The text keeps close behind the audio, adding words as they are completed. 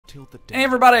Hey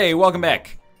everybody, welcome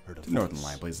back to Northern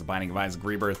Light Plays The Binding of Isaac,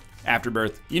 Rebirth,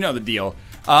 Afterbirth. You know the deal.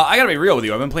 I gotta be real with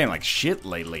you, I've been playing like shit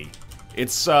lately.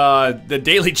 It's, the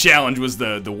daily challenge was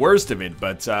the worst of it,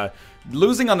 but,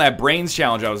 losing on that brains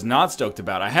challenge I was not stoked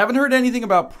about. I haven't heard anything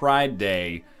about Pride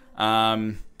Day.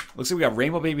 Looks like we got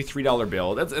Rainbow Baby $3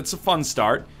 bill. It's a fun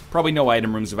start. Probably no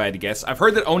item rooms if I had to guess. I've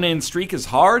heard that Onan Streak is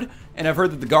hard, and I've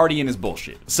heard that the Guardian is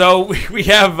bullshit. So we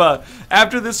have,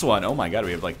 after this one, oh my god,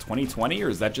 we have like 2020, or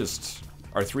is that just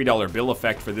our $3 bill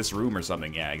effect for this room or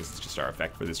something? Yeah, I guess it's just our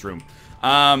effect for this room.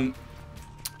 After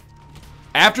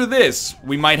this,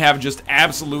 we might have just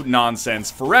absolute nonsense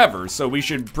forever, so we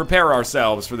should prepare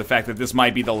ourselves for the fact that this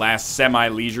might be the last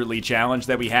semi-leisurely challenge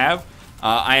that we have.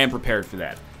 I am prepared for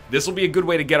that. This will be a good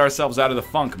way to get ourselves out of the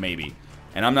funk, maybe.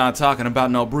 And I'm not talking about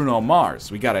no Bruno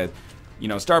Mars. We gotta, you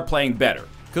know, start playing better.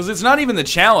 Because it's not even the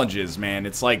challenges, man.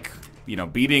 It's like, you know,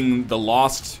 beating the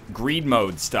lost greed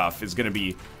mode stuff is gonna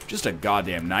be just a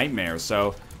goddamn nightmare.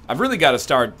 So I've really got to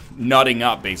start nutting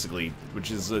up, basically,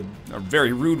 which is a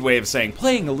very rude way of saying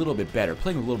playing a little bit better,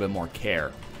 playing with a little bit more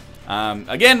care.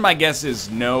 Again, my guess is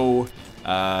no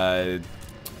item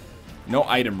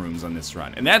rooms on this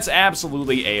run, and that's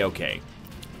absolutely a-okay.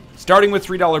 Starting with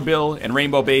 $3 bill and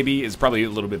Rainbow Baby is probably a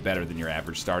little bit better than your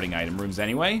average starting item rooms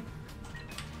anyway.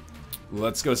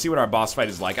 Let's go see what our boss fight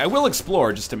is like. I will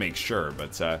explore just to make sure,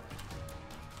 but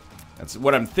that's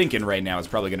what I'm thinking right now is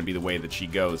probably going to be the way that she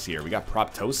goes here. We got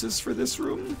Proptosis for this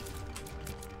room.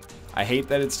 I hate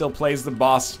that it still plays the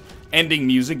boss ending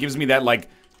music. Gives me that, like,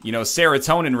 you know,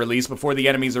 serotonin release before the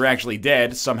enemies are actually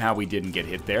dead. Somehow we didn't get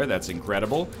hit there. That's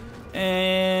incredible.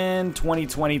 And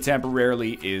 2020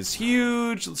 temporarily is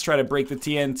huge. Let's try to break the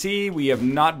TNT. We have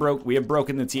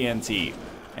broken the TNT.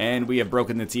 And we have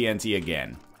broken the TNT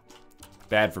again.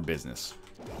 Bad for business.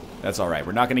 That's alright.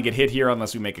 We're not going to get hit here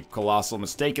unless we make a colossal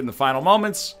mistake in the final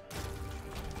moments.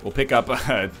 We'll pick up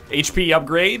a HP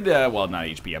upgrade. Well, not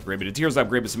HP upgrade, but a Tears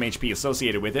upgrade with some HP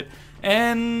associated with it.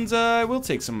 And we'll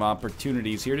take some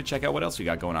opportunities here to check out what else we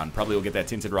got going on. Probably we'll get that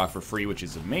Tinted Rock for free, which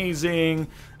is amazing.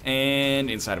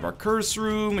 And inside of our curse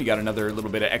room, we got another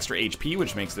little bit of extra HP,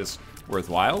 which makes this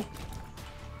worthwhile.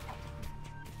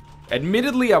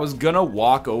 Admittedly, I was going to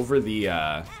walk over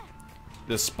the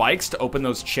spikes to open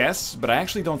those chests, but I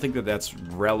actually don't think that that's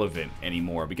relevant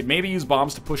anymore. We could maybe use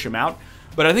bombs to push them out,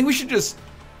 but I think we should just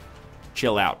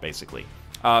chill out, basically.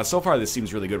 So far, this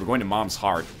seems really good. We're going to Mom's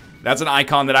Heart. That's an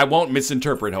icon that I won't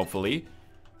misinterpret, hopefully.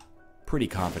 Pretty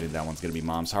confident that one's going to be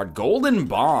Mom's Heart. Golden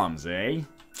Bombs, eh?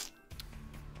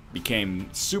 Became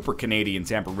super Canadian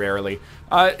temporarily.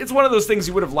 It's one of those things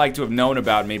you would have liked to have known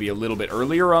about maybe a little bit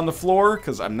earlier on the floor,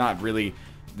 because I'm not really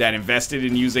that invested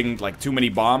in using, like, too many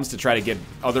bombs to try to get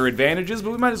other advantages,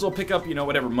 but we might as well pick up, you know,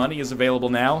 whatever money is available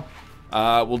now.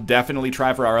 We'll definitely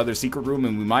try for our other secret room,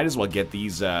 and we might as well get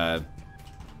these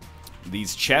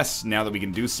chests now that we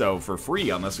can do so for free,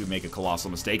 unless we make a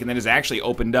colossal mistake. And that has actually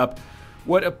opened up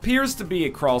what appears to be a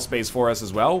crawl space for us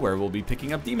as well, where we'll be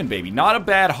picking up Demon Baby. Not a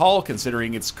bad haul,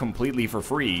 considering it's completely for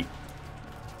free,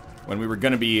 when we were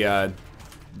going to be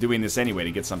doing this anyway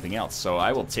to get something else, so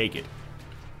I will take it.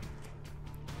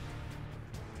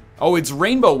 Oh, it's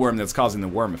Rainbow Worm that's causing the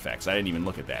worm effects. I didn't even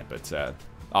look at that, but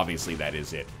obviously that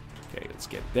is it. Okay, let's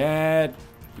get that.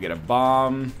 We get a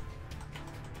bomb.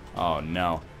 Oh,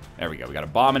 no. There we go. We got a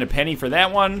bomb and a penny for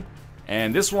that one.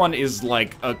 And this one is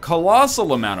like a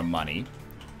colossal amount of money.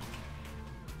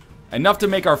 Enough to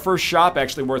make our first shop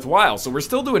actually worthwhile. So we're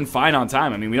still doing fine on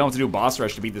time. I mean, we don't have to do a boss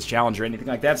rush to beat this challenge or anything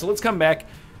like that. So let's come back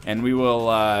and we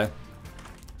will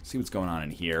see what's going on in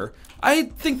here. I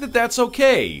think that that's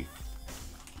okay.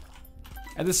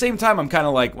 At the same time, I'm kind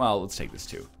of like, well, let's take this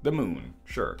too. The moon,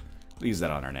 sure. We'll use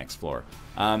that on our next floor.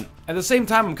 At the same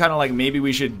time, I'm kind of like, maybe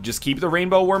we should just keep the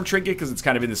Rainbow Worm trinket because it's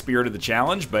kind of in the spirit of the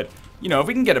challenge. But, you know, if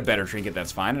we can get a better trinket,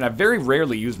 that's fine. And I've very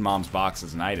rarely used Mom's Box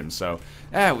as an item, so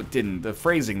it didn't. The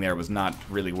phrasing there was not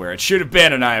really where it should have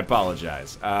been, and I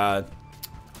apologize.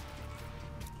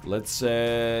 Let's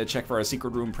check for our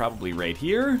secret room, probably right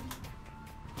here.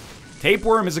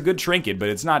 Tapeworm is a good trinket, but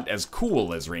it's not as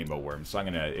cool as Rainbow Worm, so I'm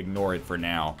going to ignore it for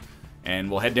now. And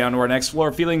we'll head down to our next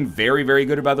floor feeling very, very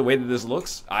good about the way that this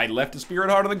looks. I left a Spirit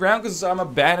Heart on the ground because I'm a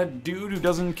bad dude who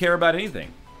doesn't care about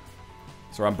anything.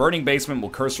 So on Burning Basement, we'll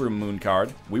Curse Room Moon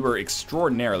card. We were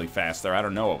extraordinarily fast there. I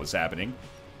don't know what was happening.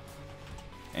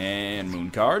 And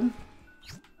Moon card.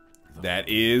 That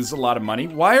is a lot of money.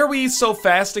 Why are we so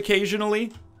fast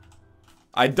occasionally?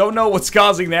 I don't know what's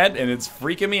causing that, and it's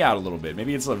freaking me out a little bit.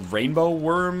 Maybe it's a Rainbow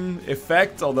Worm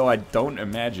effect, although I don't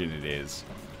imagine it is.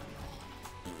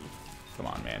 Come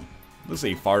on, man. Looks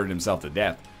like he farted himself to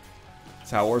death.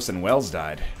 That's how Orson Welles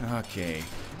died. Okay.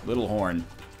 Little Horn.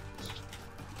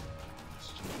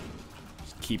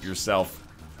 keep yourself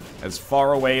as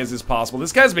far away as is possible.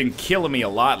 This guy's been killing me a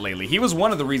lot lately. He was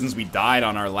one of the reasons we died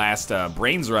on our last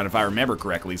Brains run, if I remember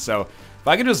correctly. So if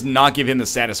I could just not give him the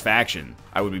satisfaction,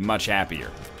 I would be much happier.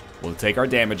 We'll take our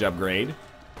damage upgrade.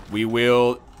 We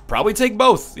will probably take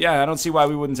both. Yeah, I don't see why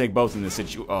we wouldn't take both in this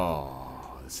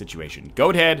situation.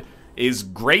 Goathead is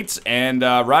great, and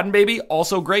Rotten Baby,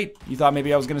 also great. You thought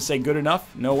maybe I was going to say good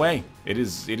enough? No way. It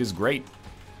is great.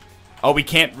 Oh, we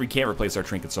can't replace our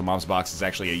trinket, so Mom's Box is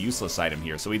actually a useless item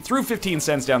here. So we threw 15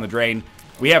 cents down the drain.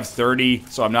 We have 30,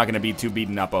 so I'm not going to be too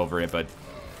beaten up over it, but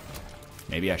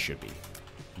maybe I should be.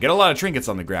 Get a lot of trinkets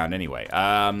on the ground anyway.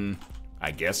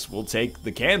 I guess we'll take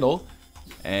the candle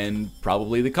and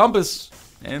probably the compass,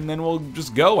 and then we'll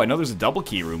just go. I know there's a double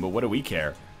key room, but what do we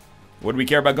care? What do we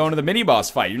care about going to the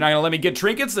mini-boss fight? You're not going to let me get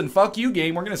trinkets? Then fuck you,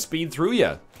 game. We're going to speed through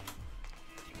you.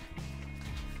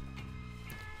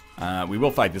 We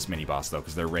will fight this mini-boss, though,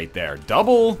 because they're right there.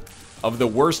 Double of the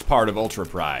worst part of Ultra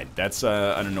Pride. That's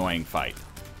an annoying fight.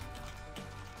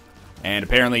 And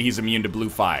apparently he's immune to blue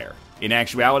fire. In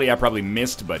actuality, I probably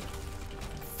missed, but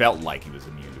felt like he was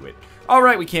immune to it.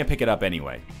 Alright, we can't pick it up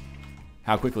anyway.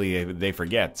 How quickly they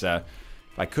forget. If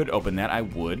I could open that, I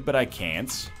would, but I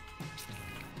can't.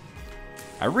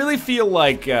 I really feel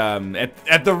like,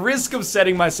 at the risk of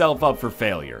setting myself up for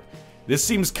failure, this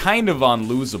seems kind of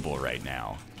unlosable right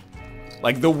now.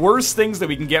 Like, the worst things that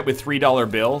we can get with $3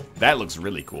 bill, that looks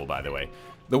really cool, by the way.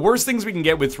 The worst things we can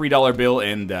get with $3 bill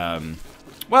and,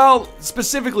 well,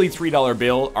 specifically $3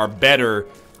 bill are better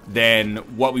than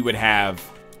what we would have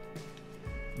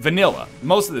vanilla,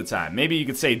 most of the time. Maybe you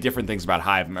could say different things about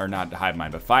Hive, or not Hive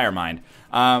Mind, but Fire Mind.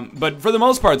 But for the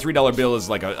most part, $3 bill is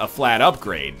like a flat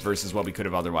upgrade versus what we could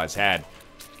have otherwise had.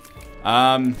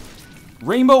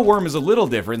 Rainbow Worm is a little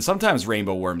different. Sometimes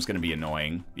Rainbow Worm's gonna be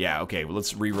annoying. Yeah, okay, well,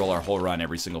 let's re-roll our whole run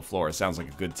every single floor. It sounds like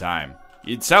a good time.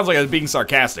 It sounds like I was being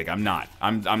sarcastic. I'm not.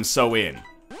 I'm so in.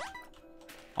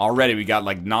 Already we got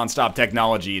like non-stop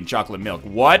technology and chocolate milk.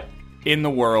 What in the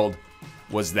world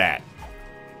was that?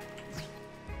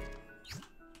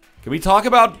 Can we talk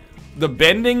about the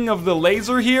bending of the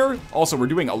laser here? Also, we're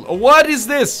doing what is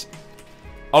this?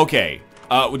 Okay,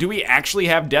 do we actually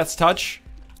have Death's Touch?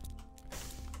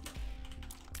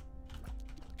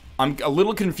 I'm a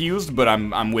little confused, but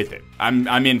I'm with it.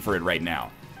 I'm in for it right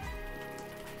now.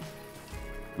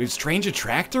 We have Strange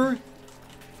Attractor?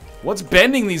 What's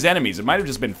bending these enemies? It might have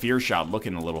just been Fear Shot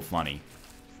looking a little funny.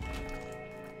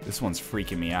 This one's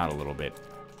freaking me out a little bit.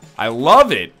 I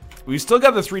love it. We've still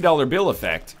got the $3 bill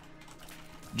effect.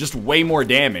 Just way more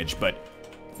damage, but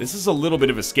this is a little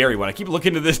bit of a scary one. I keep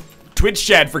looking to this Twitch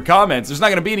chat for comments. There's not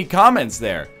going to be any comments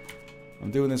there. I'm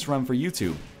doing this run for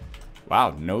YouTube.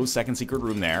 Wow, no second secret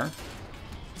room there.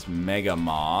 It's Mega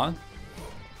Maw.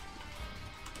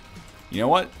 You know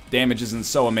what? Damage isn't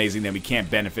so amazing that we can't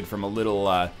benefit from a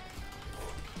little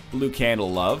blue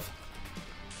candle love.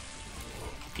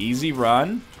 Easy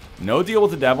run. No deal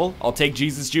with the devil. I'll take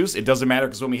Jesus Juice. It doesn't matter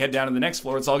because when we head down to the next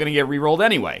floor, it's all going to get re-rolled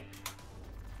anyway.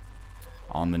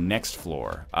 On the next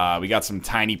floor, we got some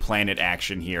Tiny Planet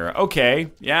action here.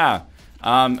 Okay, yeah.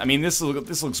 I mean, this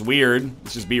looks weird.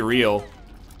 Let's just be real.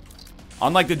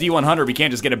 Unlike the D100, we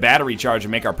can't just get a battery charge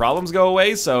and make our problems go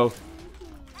away, so...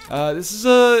 this is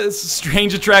a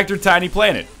Strange Attractor Tiny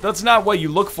Planet. That's not what you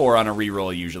look for on a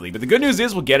reroll usually, but the good news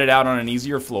is we'll get it out on an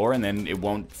easier floor and then it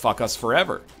won't fuck us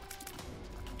forever.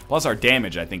 Plus our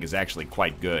damage, I think, is actually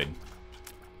quite good.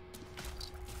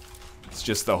 It's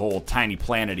just the whole Tiny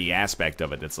Planet-y aspect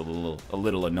of it that's a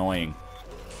little annoying.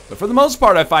 But for the most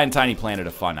part, I find Tiny Planet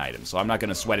a fun item, so I'm not going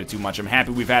to sweat it too much. I'm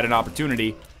happy we've had an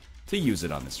opportunity to use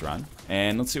it on this run.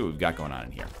 And let's see what we've got going on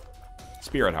in here.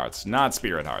 Spirit Hearts, not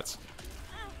Spirit Hearts.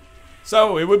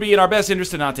 So, it would be in our best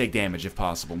interest to not take damage if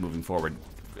possible moving forward.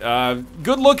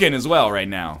 Good looking as well right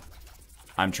now.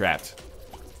 I'm trapped.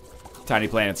 Tiny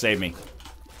Planet, save me.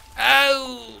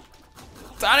 Oh!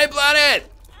 Tiny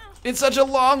Planet! It's such a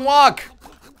long walk!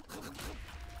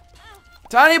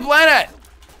 Tiny Planet!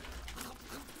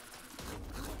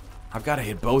 I've got to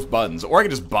hit both buttons, or I can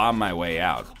just bomb my way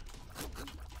out.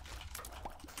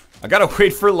 I gotta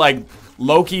wait for, like,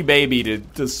 Loki Baby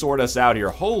to sort us out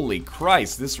here. Holy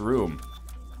Christ, this room.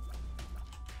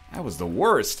 That was the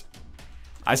worst.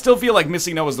 I still feel like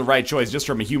missing no was the right choice just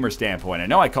from a humor standpoint. I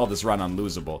know I called this run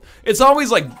unlosable. It's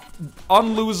always, like,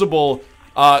 unlosable,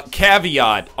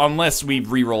 caveat, unless we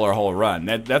re-roll our whole run.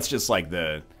 That's just, like,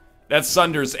 that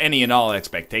sunders any and all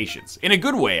expectations. In a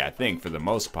good way, I think, for the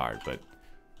most part, but...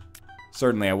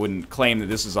 certainly, I wouldn't claim that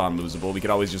this is unlosable. We could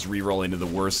always just re-roll into the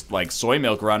worst, like, soy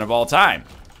milk run of all time.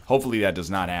 Hopefully that does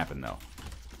not happen, though.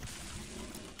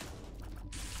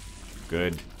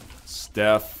 Good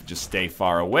stuff. Just stay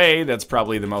far away. That's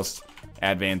probably the most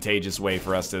advantageous way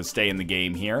for us to stay in the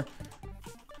game here.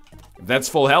 If that's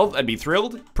full health, I'd be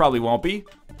thrilled. Probably won't be.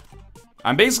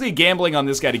 I'm basically gambling on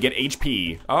this guy to get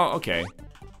HP. Oh, okay.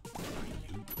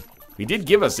 He did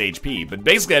give us HP, but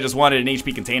basically I just wanted an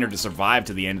HP container to survive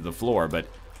to the end of the floor, but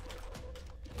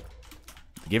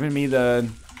giving me the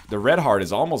red heart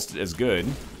is almost as good.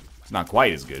 It's not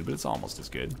quite as good, but it's almost as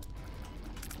good.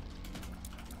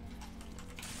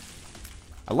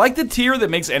 I like the tier that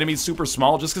makes enemies super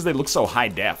small just because they look so high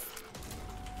def.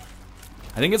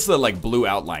 I think it's the, like, blue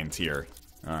outline tier.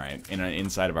 Alright,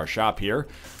 inside of our shop here.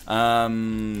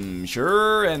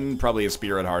 Sure, and probably a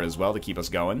spirit heart as well to keep us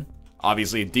going.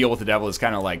 Obviously, deal with the devil is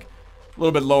kind of, like, a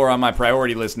little bit lower on my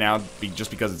priority list now, just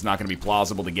because it's not going to be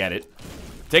plausible to get it.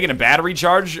 Taking a battery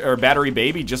charge, or battery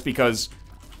baby, just because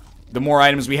the more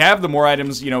items we have, the more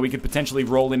items, you know, we could potentially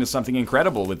roll into something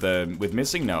incredible with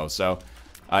missing no. So,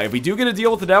 if we do get a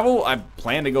deal with the devil, I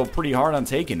plan to go pretty hard on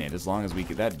taking it, as long as we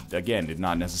could. That, again, did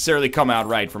not necessarily come out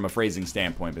right from a phrasing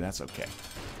standpoint, but that's okay.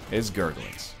 It's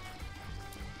gurglings.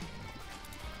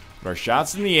 Put our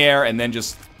shots in the air, and then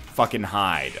just fucking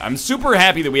hide. I'm super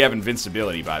happy that we have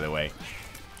invincibility, by the way.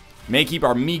 May keep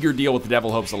our meager deal with the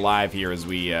devil hopes alive here as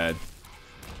we get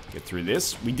through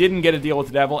this. We didn't get a deal with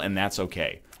the devil, and that's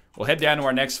okay. We'll head down to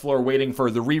our next floor, waiting for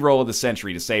the reroll of the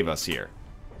century to save us here.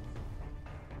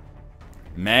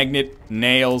 Magnet,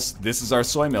 nails. This is our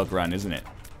soy milk run, isn't it?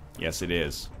 Yes, it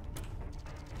is.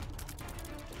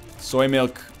 Soy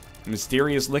milk,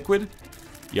 mysterious liquid.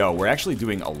 Yo, we're actually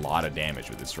doing a lot of damage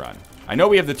with this run. I know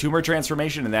we have the tumor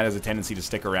transformation, and that has a tendency to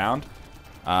stick around.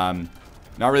 Not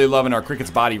really loving our cricket's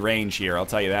body range here, I'll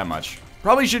tell you that much.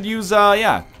 Probably should use,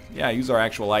 yeah, use our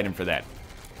actual item for that.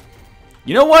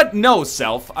 You know what? No,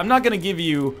 Self. I'm not going to give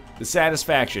you the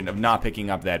satisfaction of not picking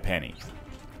up that penny.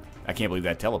 I can't believe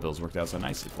that telepill's worked out so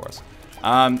nicely for us.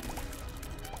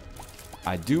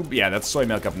 I do, yeah, that's soy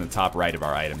milk up in the top right of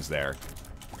our items there.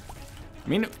 I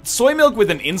mean, soy milk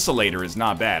with an insulator is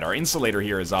not bad. Our insulator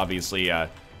here is obviously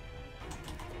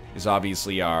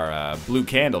our blue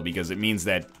candle, because it means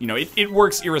that, you know, it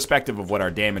works irrespective of what our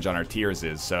damage on our tiers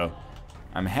is, so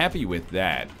I'm happy with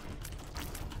that.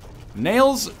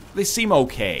 Nails, they seem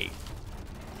okay.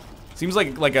 Seems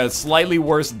like a slightly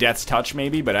worse Death's Touch,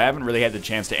 maybe, but I haven't really had the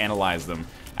chance to analyze them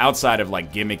outside of,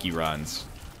 like, gimmicky runs.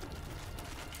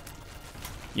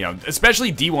 You know,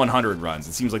 especially D100 runs.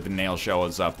 It seems like the nail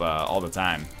shows up all the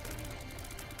time.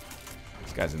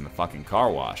 This guy's in the fucking car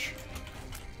wash.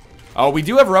 Oh, we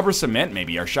do have rubber cement,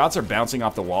 maybe. Our shots are bouncing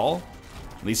off the wall.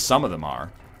 At least some of them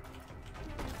are.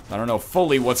 I don't know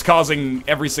fully what's causing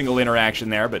every single interaction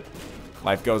there, but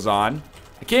life goes on.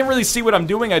 I can't really see what I'm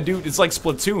doing. It's like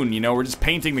Splatoon, you know, we're just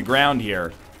painting the ground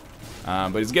here.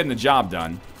 But it's getting the job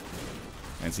done.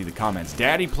 And see the comments.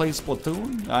 Daddy plays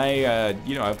Splatoon?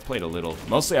 You know, I've played a little.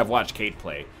 Mostly I've watched Kate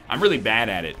play. I'm really bad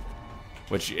at it,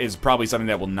 which is probably something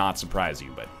that will not surprise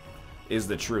you, but is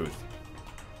the truth.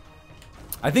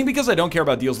 I think because I don't care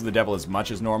about deals with the devil as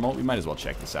much as normal, we might as well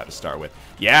check this out to start with.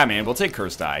 Yeah, man, we'll take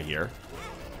Cursed Eye here.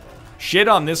 Shit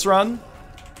on this run,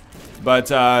 but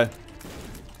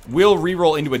we'll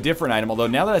reroll into a different item, although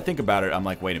now that I think about it, I'm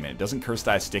like, wait a minute, doesn't Cursed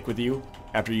Eye stick with you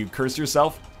after you curse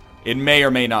yourself? It may or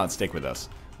may not stick with us.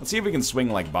 Let's see if we can swing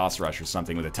like Boss Rush or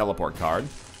something with a teleport card.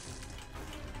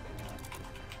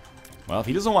 Well, if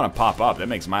he doesn't want to pop up, that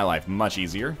makes my life much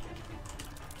easier.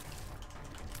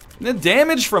 And the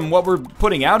damage from what we're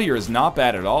putting out here is not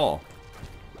bad at all.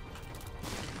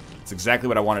 It's exactly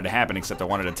what I wanted to happen, except I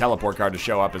wanted a teleport card to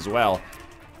show up as well.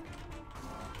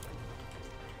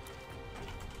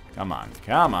 Come on,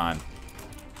 come on.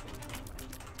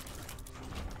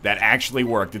 That actually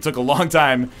worked. It took a long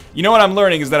time. You know what I'm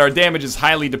learning is that our damage is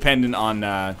highly dependent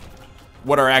on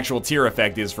what our actual tier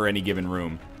effect is for any given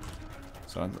room.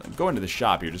 So I'm going to the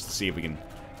shop here just to see if we can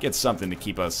get something to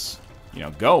keep us, you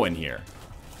know, going here.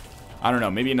 I don't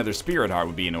know, maybe another Spirit Heart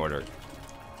would be in order.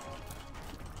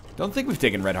 Don't think we've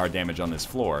taken red heart damage on this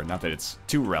floor. Not that it's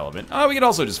too relevant. Oh, we could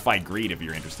also just fight Greed if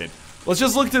you're interested. Let's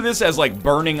just look to this as like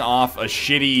burning off a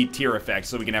shitty tier effect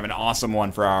so we can have an awesome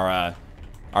one for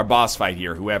our boss fight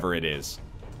here, whoever it is.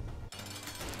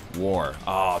 War.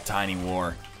 Oh, Tiny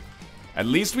War. At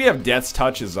least we have Death's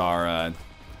Touch as our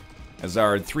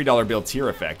 $3 bill tier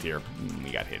effect here.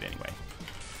 We got hit anyway.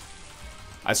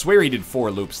 I swear he did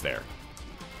 4 loops there.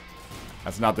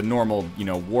 That's not the normal, you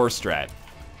know, war strat.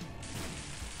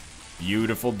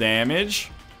 Beautiful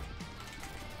damage.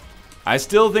 I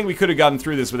still think we could have gotten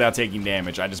through this without taking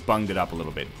damage. I just bunged it up a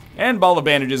little bit. And Ball of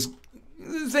Bandages.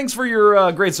 Thanks for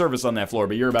your great service on that floor,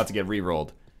 but you're about to get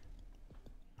re-rolled.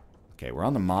 Okay, we're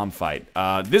on the mom fight.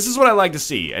 This is what I like to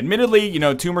see. Admittedly, you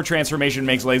know, tumor transformation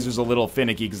makes lasers a little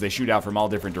finicky because they shoot out from all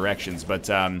different directions. But,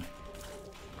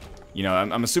 you know,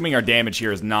 I'm assuming our damage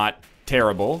here is not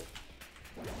terrible.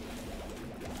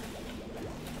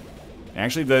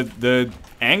 Actually, the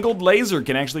angled laser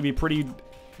can actually be pretty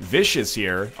vicious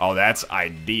here. Oh, that's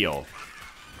ideal.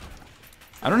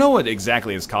 I don't know what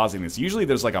exactly is causing this. Usually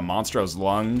there's like a Monstro's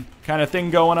Lung kind of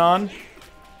thing going on.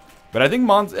 But I think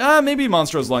maybe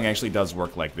Monstro's Lung actually does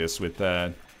work like this with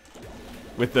the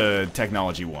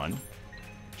Technology one.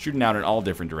 Shooting out in all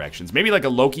different directions. Maybe like a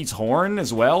Loki's Horn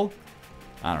as well?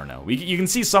 I don't know. You can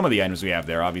see some of the items we have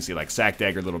there. Obviously like Sack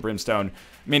Dagger, Little Brimstone,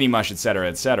 Mini Mush, etc.,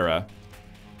 etc.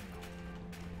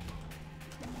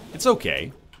 It's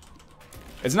okay.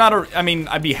 It's not a... I mean,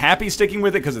 I'd be happy sticking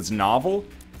with it because it's novel.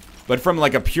 But from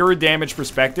like a pure damage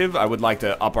perspective, I would like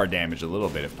to up our damage a little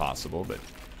bit if possible, but...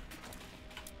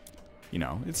 You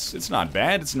know, it's not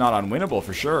bad. It's not unwinnable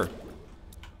for sure.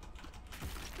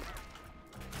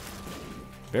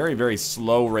 Very, very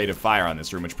slow rate of fire on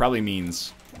this room, which probably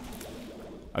means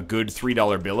a good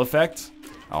 $3 bill effect.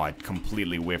 Oh, I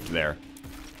completely whiffed there.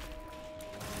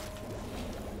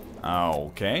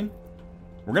 Okay.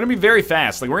 We're going to be very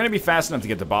fast. Like, we're going to be fast enough to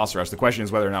get to boss rush. The question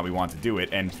is whether or not we want to do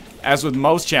it. And as with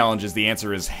most challenges, the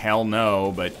answer is hell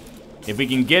no. But if we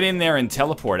can get in there and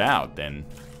teleport out, then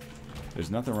there's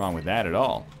nothing wrong with that at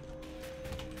all.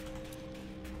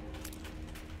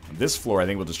 On this floor, I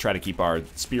think we'll just try to keep our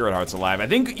Spirit Hearts alive. I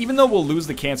think even though we'll lose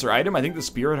the Cancer item, I think the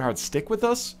Spirit Hearts stick with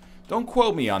us. Don't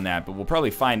quote me on that, but we'll probably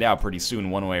find out pretty soon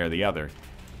one way or the other.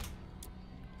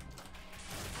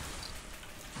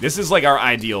 This is like our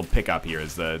ideal pickup here,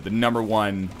 is the number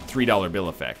one $3 bill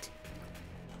effect.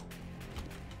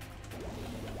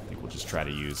 I think we'll just try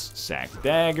to use Sack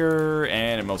Dagger,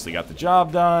 and it mostly got the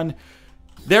job done.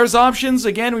 There's options,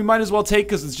 again, we might as well take,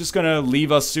 because it's just going to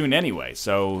leave us soon anyway.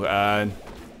 So,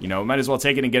 you know, might as well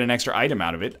take it and get an extra item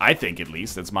out of it. I think, at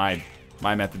least. That's my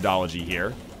methodology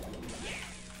here.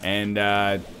 And,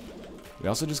 we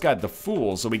also just got the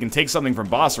Fool, so we can take something from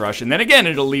Boss Rush, and then again,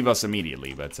 it'll leave us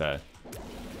immediately, but,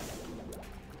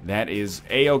 that is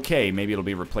a-okay. Maybe it'll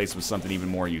be replaced with something even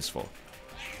more useful.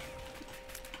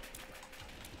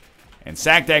 And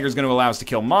Sack Dagger is going to allow us to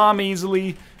kill Mom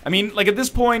easily. I mean, like, at this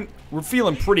point, we're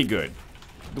feeling pretty good.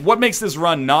 What makes this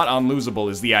run not unlosable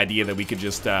is the idea that we could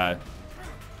just,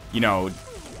 you know,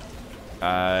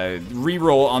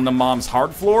 reroll on the Mom's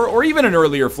Heart floor, or even an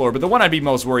earlier floor, but the one I'd be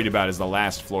most worried about is the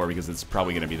last floor, because it's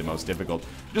probably going to be the most difficult.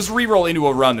 Just reroll into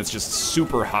a run that's just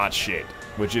super hot shit,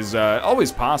 which is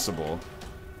always possible.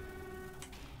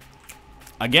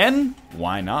 Again,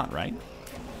 why not, right?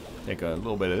 Take a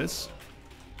little bit of this.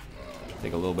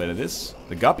 Take a little bit of this.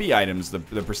 The Guppy items, the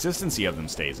persistency of them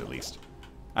stays at least.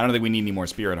 I don't think we need any more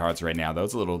Spirit Hearts right now, though.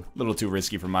 It's a little too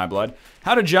risky for my blood.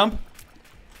 How to jump.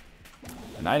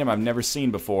 An item I've never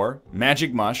seen before.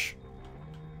 Magic Mush.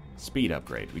 Speed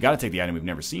upgrade. We gotta take the item we've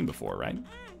never seen before, right?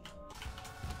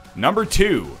 Number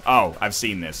 2. Oh, I've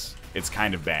seen this. It's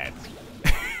kind of bad.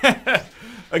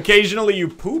 Occasionally you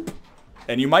poop.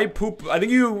 And you might poop, I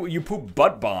think you poop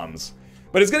butt bombs.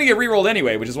 But it's gonna get rerolled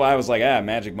anyway, which is why I was like,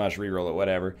 Magic Mush, reroll it,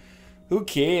 whatever. Who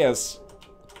cares?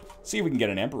 See if we can get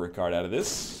an Emperor card out of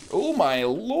this. Oh my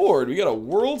lord, we got a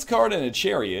World's card and a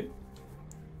Chariot.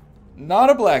 Not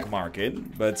a black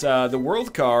market, but the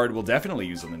World card we'll definitely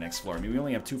use on the next floor. I mean, we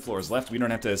only have 2 floors left. We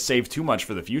don't have to save too much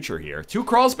for the future here. 2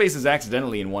 crawl spaces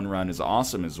accidentally in one run is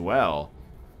awesome as well.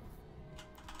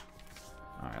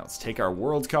 Alright, let's take our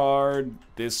World card.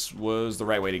 This was the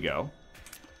right way to go.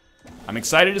 I'm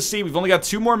excited to see. We've only got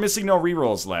 2 more missing no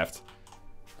rerolls left.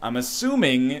 I'm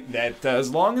assuming that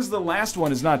as long as the last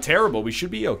one is not terrible, we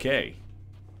should be okay.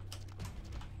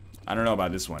 I don't know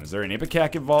about this one. Is there an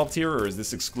Ipecac involved here, or is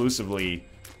this exclusively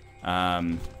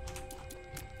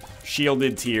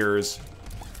Shielded Tears,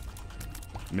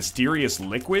 Mysterious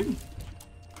Liquid?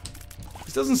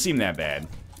 This doesn't seem that bad.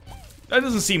 That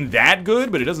doesn't seem that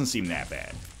good, but it doesn't seem that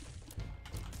bad.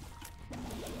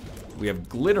 We have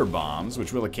Glitter Bombs,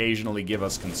 which will occasionally give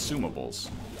us consumables.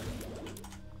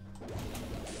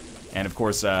 And of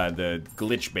course, the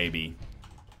Glitch Baby,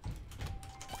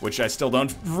 which I still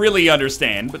don't really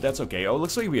understand, but that's okay. Oh, it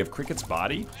looks like we have Cricket's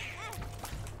Body.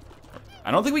 I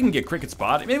don't think we can get Cricket's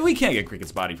Body. Maybe we can get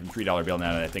Cricket's Body from $3 bill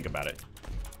now that I think about it.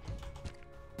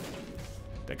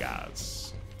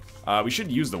 Dagaz. We should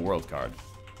use the World card.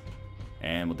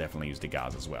 And we'll definitely use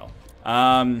Dagaz as well.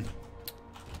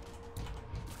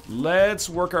 Let's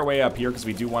work our way up here, because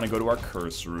we do want to go to our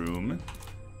Curse Room.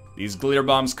 These Glitter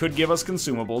Bombs could give us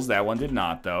consumables. That one did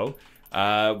not, though.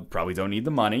 Probably don't need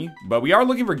the money. But we are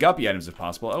looking for Guppy items if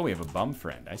possible. Oh, we have a Bum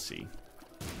Friend. I see.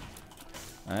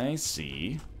 I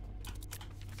see.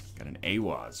 Got an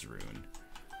AWAS rune.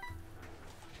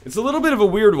 It's a little bit of a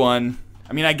weird one.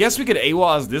 I mean, I guess we could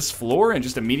AWAS this floor and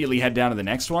just immediately head down to the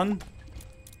next one.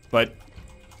 But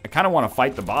I kind of want to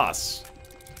fight the boss.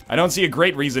 I don't see a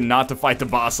great reason not to fight the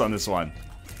boss on this one.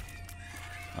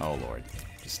 Oh, Lord.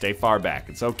 Just stay far back.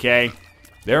 It's okay.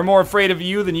 They're more afraid of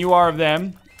you than you are of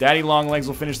them. Daddy Longlegs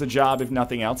will finish the job, if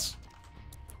nothing else.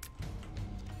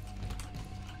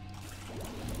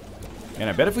 And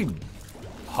I bet if we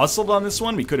hustled on this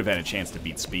one, we could have had a chance to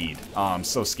beat Speed. Oh, I'm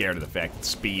so scared of the fact that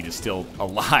Speed is still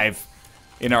alive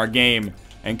in our game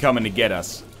and coming to get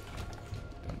us.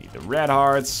 Don't need the red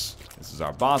hearts. This is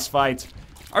our boss fight.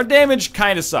 Our damage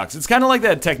kind of sucks. It's kind of like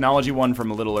that technology one from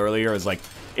a little earlier. It's like,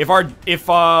 if our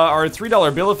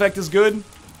 $3 bill effect is good,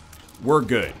 we're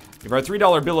good. If our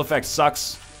 $3 bill effect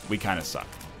sucks, we kind of suck.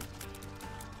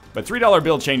 But $3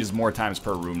 bill changes more times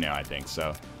per room now, I think,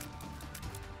 so.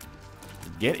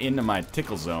 Get into my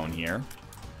tickle zone here.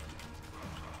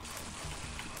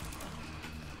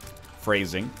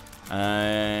 Phrasing.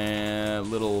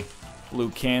 Little blue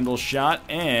candle shot,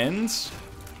 and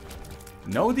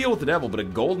no deal with the devil, but a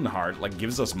golden heart, like,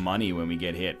 gives us money when we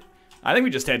get hit. I think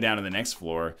we just head down to the next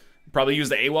floor. Probably use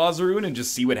the AWAS rune and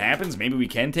just see what happens. Maybe we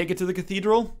can take it to the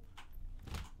cathedral.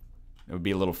 It would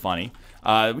be a little funny.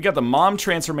 We got the mom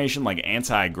transformation, like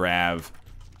anti-grav.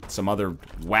 Some other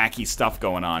wacky stuff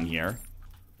going on here.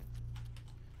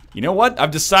 You know what?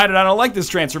 I've decided I don't like this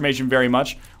transformation very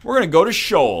much. We're gonna go to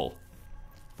Shoal.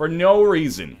 For no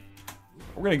reason.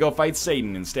 We're gonna go fight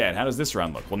Satan instead. How does this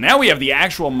round look? Well, now we have the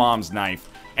actual mom's knife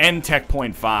and Tech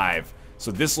Point 5.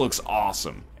 So this looks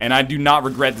awesome. And I do not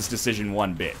regret this decision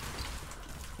one bit.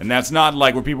 And that's not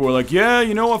like where people were like, yeah,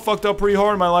 you know, I fucked up pretty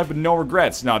hard in my life, but no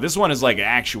regrets. No, this one is like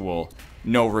actual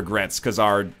no regrets, because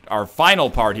our final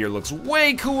part here looks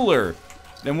way cooler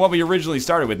than what we originally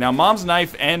started with. Now, Mom's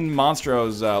Knife and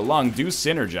Monstro's Lung do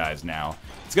synergize now.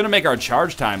 It's gonna make our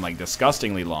charge time, like,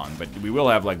 disgustingly long, but we will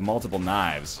have, like, multiple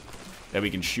knives that we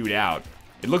can shoot out.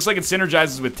 It looks like it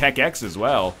synergizes with Tech X as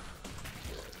well.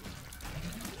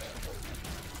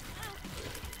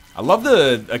 I love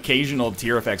the occasional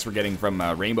tear effects we're getting from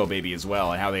Rainbow Baby as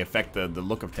well, and how they affect the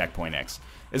look of Tech Point X.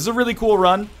 This is a really cool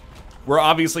run. We're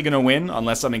obviously gonna win,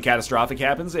 unless something catastrophic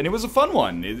happens, and it was a fun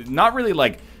one. Not really,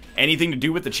 like, anything to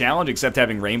do with the challenge, except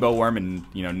having Rainbow Worm and,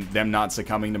 you know, them not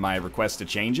succumbing to my request to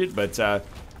change it, but,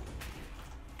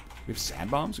 we have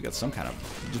sand bombs? We got some kind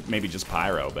of, maybe just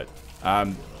pyro, but,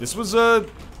 this was a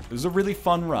really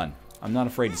fun run. I'm not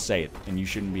afraid to say it, and you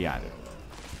shouldn't be either.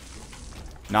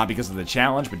 Not because of the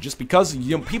challenge, but just because,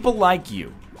 you know, people like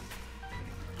you.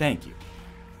 Thank you.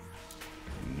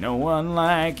 No one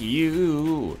like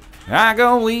you. I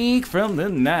go weak from the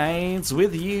nights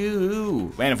with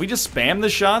you. Man, if we just spam the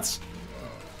shots,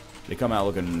 they come out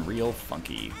looking real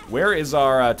funky. Where is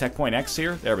our Tech Point X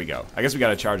here? There we go. I guess we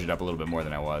gotta charge it up a little bit more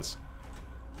than I was.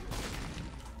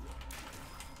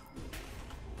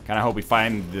 Kinda hope we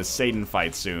find the Satan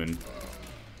fight soon.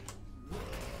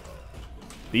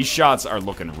 These shots are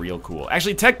looking real cool.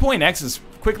 Actually, Tech Point X is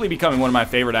quickly becoming one of my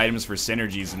favorite items for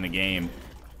synergies in the game.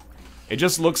 It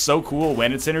just looks so cool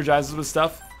when it synergizes with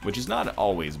stuff, which is not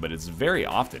always, but it's very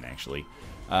often, actually.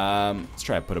 Let's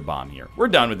try to put a bomb here. We're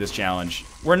done with this challenge.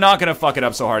 We're not going to fuck it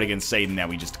up so hard against Satan that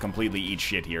we just completely eat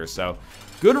shit here. So,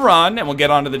 good run, and we'll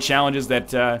get on to the challenges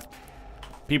that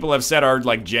people have said are,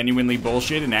 like, genuinely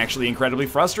bullshit and actually incredibly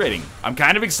frustrating. I'm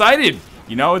kind of excited.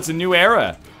 You know, it's a new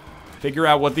era. Figure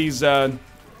out what these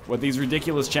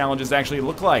ridiculous challenges actually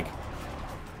look like.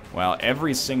 Well,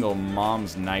 every single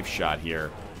Mom's Knife shot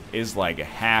here is like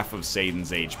half of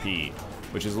Satan's HP,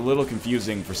 which is a little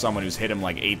confusing for someone who's hit him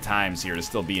like 8 times here to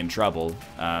still be in trouble.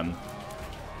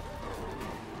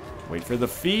 Wait for the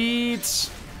feet.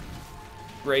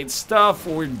 Great stuff.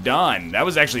 We're done. That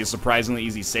was actually a surprisingly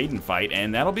easy Satan fight,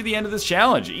 and that'll be the end of this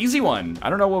challenge. Easy one. I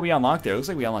don't know what we unlocked there. It looks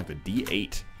like we unlocked the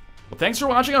D8. Well, thanks for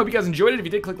watching. I hope you guys enjoyed it. If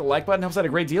you did, click the like button. Helps out a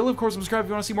great deal. Of course, subscribe if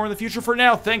you want to see more in the future. For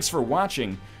now, thanks for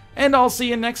watching, and I'll see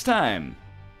you next time.